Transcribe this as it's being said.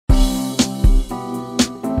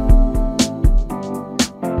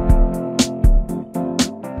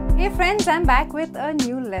Friends, I'm back with a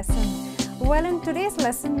new lesson. Well, in today's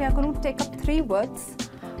lesson, we are going to take up 3 words: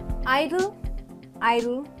 idle,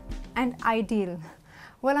 idle, and ideal.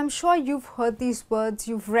 Well, I'm sure you've heard these words,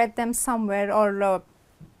 you've read them somewhere, or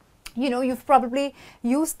you've probably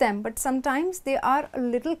used them, but sometimes they are a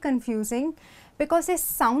little confusing because they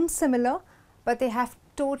sound similar, but they have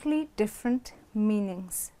totally different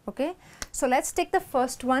meanings. Okay, so let's take the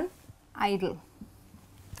first one, idle.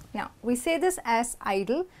 Now, we say this as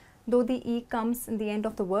idle, though the E comes in the end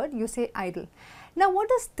of the word, you say idle. Now, what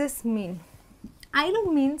does this mean?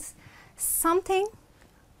 Idle means something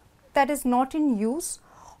that is not in use,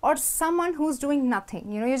 or someone who's doing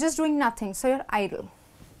nothing. You're just doing nothing, so you're idle.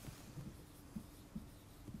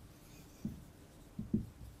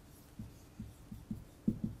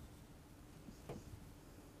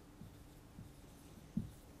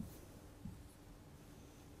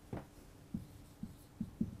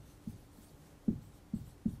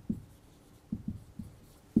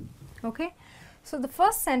 Okay, so the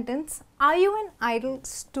first sentence, are you an idle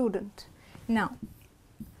student? Now,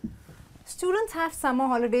 students have summer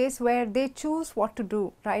holidays where they choose what to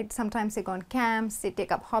do, right? Sometimes they go on camps, they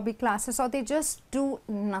take up hobby classes, or they just do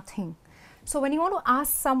nothing. So when you want to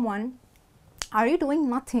ask someone, are you doing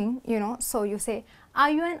nothing, so you say, are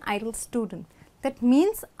you an idle student? That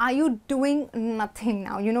means, are you doing nothing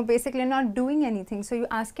now? Basically you're not doing anything. So you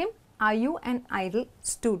ask him, are you an idle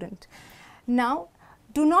student? Now,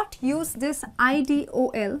 do not use this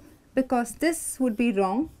IDOL because this would be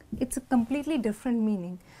wrong. It's a completely different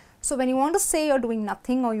meaning. So when you want to say you're doing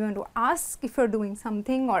nothing, or you want to ask if you're doing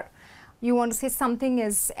something, or you want to say something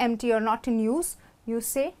is empty or not in use, you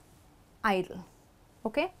say idle.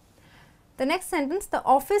 Okay. The next sentence, the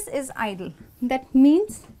office is idle. That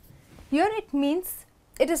means, here it means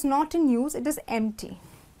it is not in use, it is empty.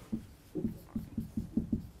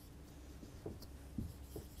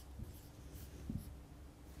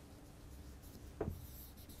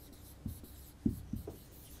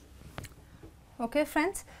 Okay,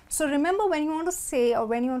 friends, so remember, when you want to say or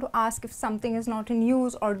when you want to ask if something is not in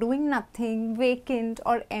use or doing nothing, vacant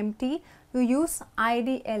or empty, you use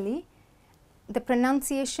IDLE. The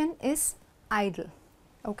pronunciation is idle.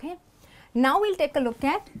 Okay, now we'll take a look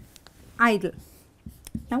at idle.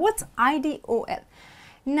 Now, what's IDOL?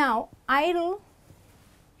 Now, idle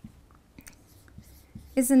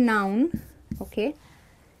is a noun. Okay,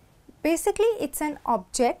 basically it's an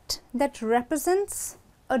object that represents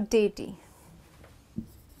a deity.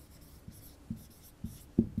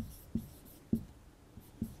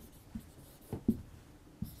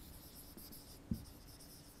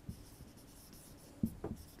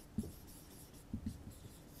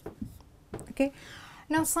 Okay.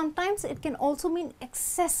 Now, sometimes it can also mean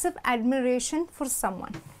excessive admiration for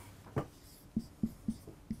someone.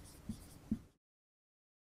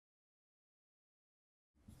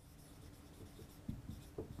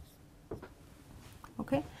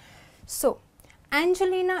 Okay. So,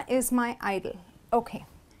 Angelina is my idol. Okay.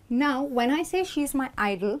 Now, when I say she's my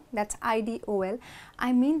idol, that's IDOL,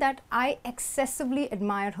 I mean that I excessively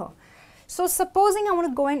admire her. So, supposing I want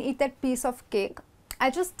to go and eat that piece of cake, I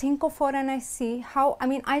just think of her and I see how,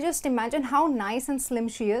 I just imagine how nice and slim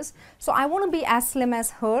she is. So I want to be as slim as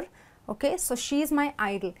her. Okay, so she is my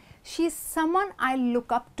idol. She is someone I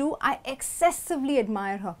look up to. I excessively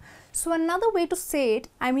admire her. So another way to say it,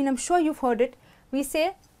 I'm sure you've heard it. We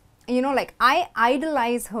say, like, I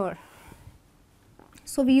idolize her.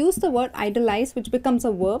 So we use the word idolize, which becomes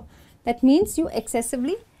a verb. That means you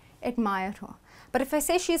excessively admire her. But if I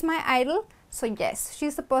say she's my idol, so yes,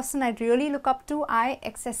 she's the person I really look up to, I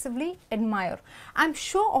excessively admire. I'm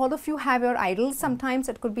sure all of you have your idols. Sometimes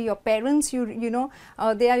it could be your parents,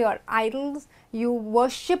 they are your idols, you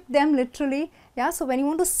worship them literally. Yeah, so when you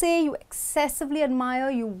want to say you excessively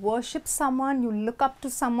admire, you worship someone, you look up to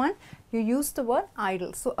someone, you use the word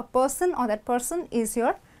idol. So a person or that person is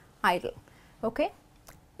your idol. Okay.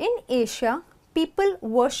 In Asia, people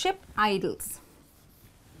worship idols.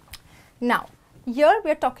 Now, here we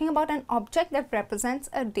are talking about an object that represents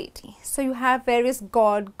a deity. So you have various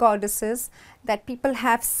goddesses that people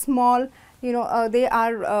have small, they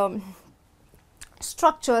are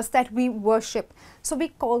structures that we worship. So we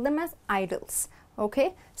call them as idols.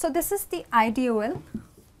 Okay, so this is the IDOL.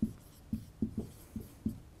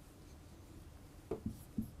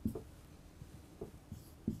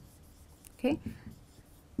 Okay,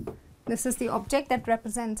 this is the object that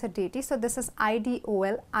represents a deity. So this is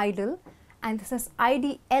IDOL, idol. And this is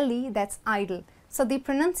IDLE, that's idol. So the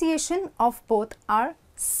pronunciation of both are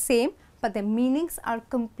same, but the meanings are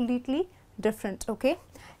completely different. Okay.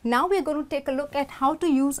 Now we are going to take a look at how to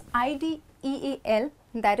use IDEAL,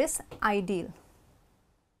 that is ideal.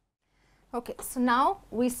 Okay, so now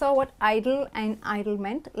we saw what ideal and ideal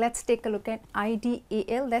meant. Let's take a look at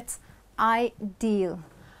IDEAL, that's ideal.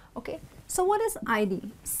 Okay, so what is ideal?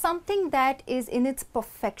 Something that is in its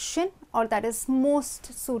perfection or that is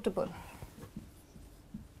most suitable.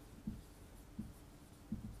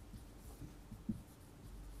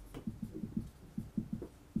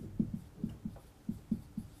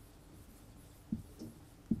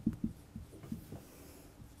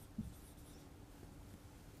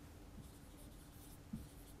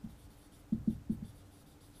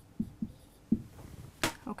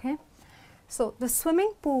 Okay, so the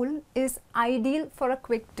swimming pool is ideal for a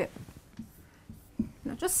quick dip.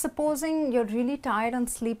 Now just supposing you're really tired and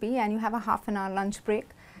sleepy and you have a half an hour lunch break.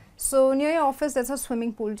 So near your office there's a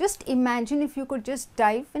swimming pool. Just imagine if you could just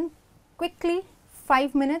dive in quickly,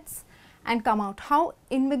 5 minutes and come out. How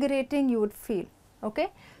invigorating you would feel.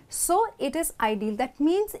 Okay, so it is ideal. That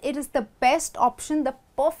means it is the best option, the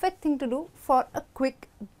perfect thing to do for a quick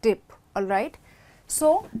dip. Alright,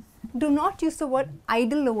 so do not use the word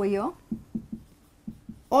ideal over here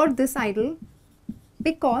or this ideal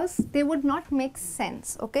because they would not make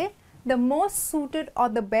sense. Okay, the most suited or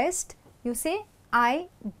the best, you say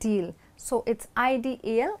ideal. So it's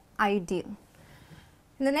ideal, ideal.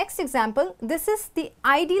 In the next example, this is the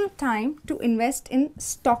ideal time to invest in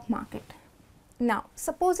stock market. Now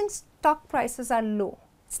supposing stock prices are low,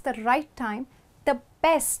 it's the right time, the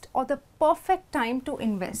best or the perfect time to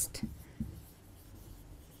invest.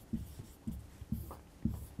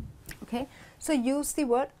 Okay, so use the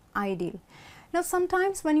word ideal. Now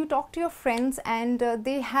sometimes when you talk to your friends and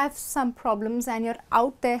they have some problems and you're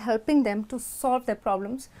out there helping them to solve their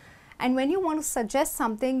problems, and when you want to suggest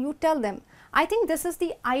something, you tell them, I think this is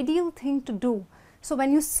the ideal thing to do. So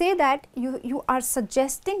when you say that, you are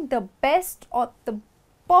suggesting the best or the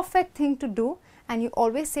perfect thing to do, and you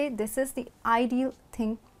always say this is the ideal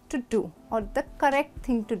thing to do or the correct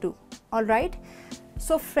thing to do. Alright.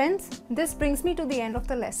 So friends, this brings me to the end of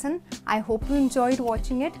the lesson. I hope you enjoyed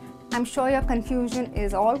watching it. I'm sure your confusion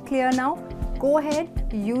is all clear now. Go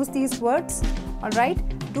ahead, use these words. Alright,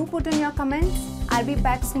 do put in your comments. I'll be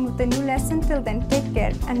back soon with a new lesson. Till then, take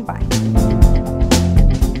care and bye.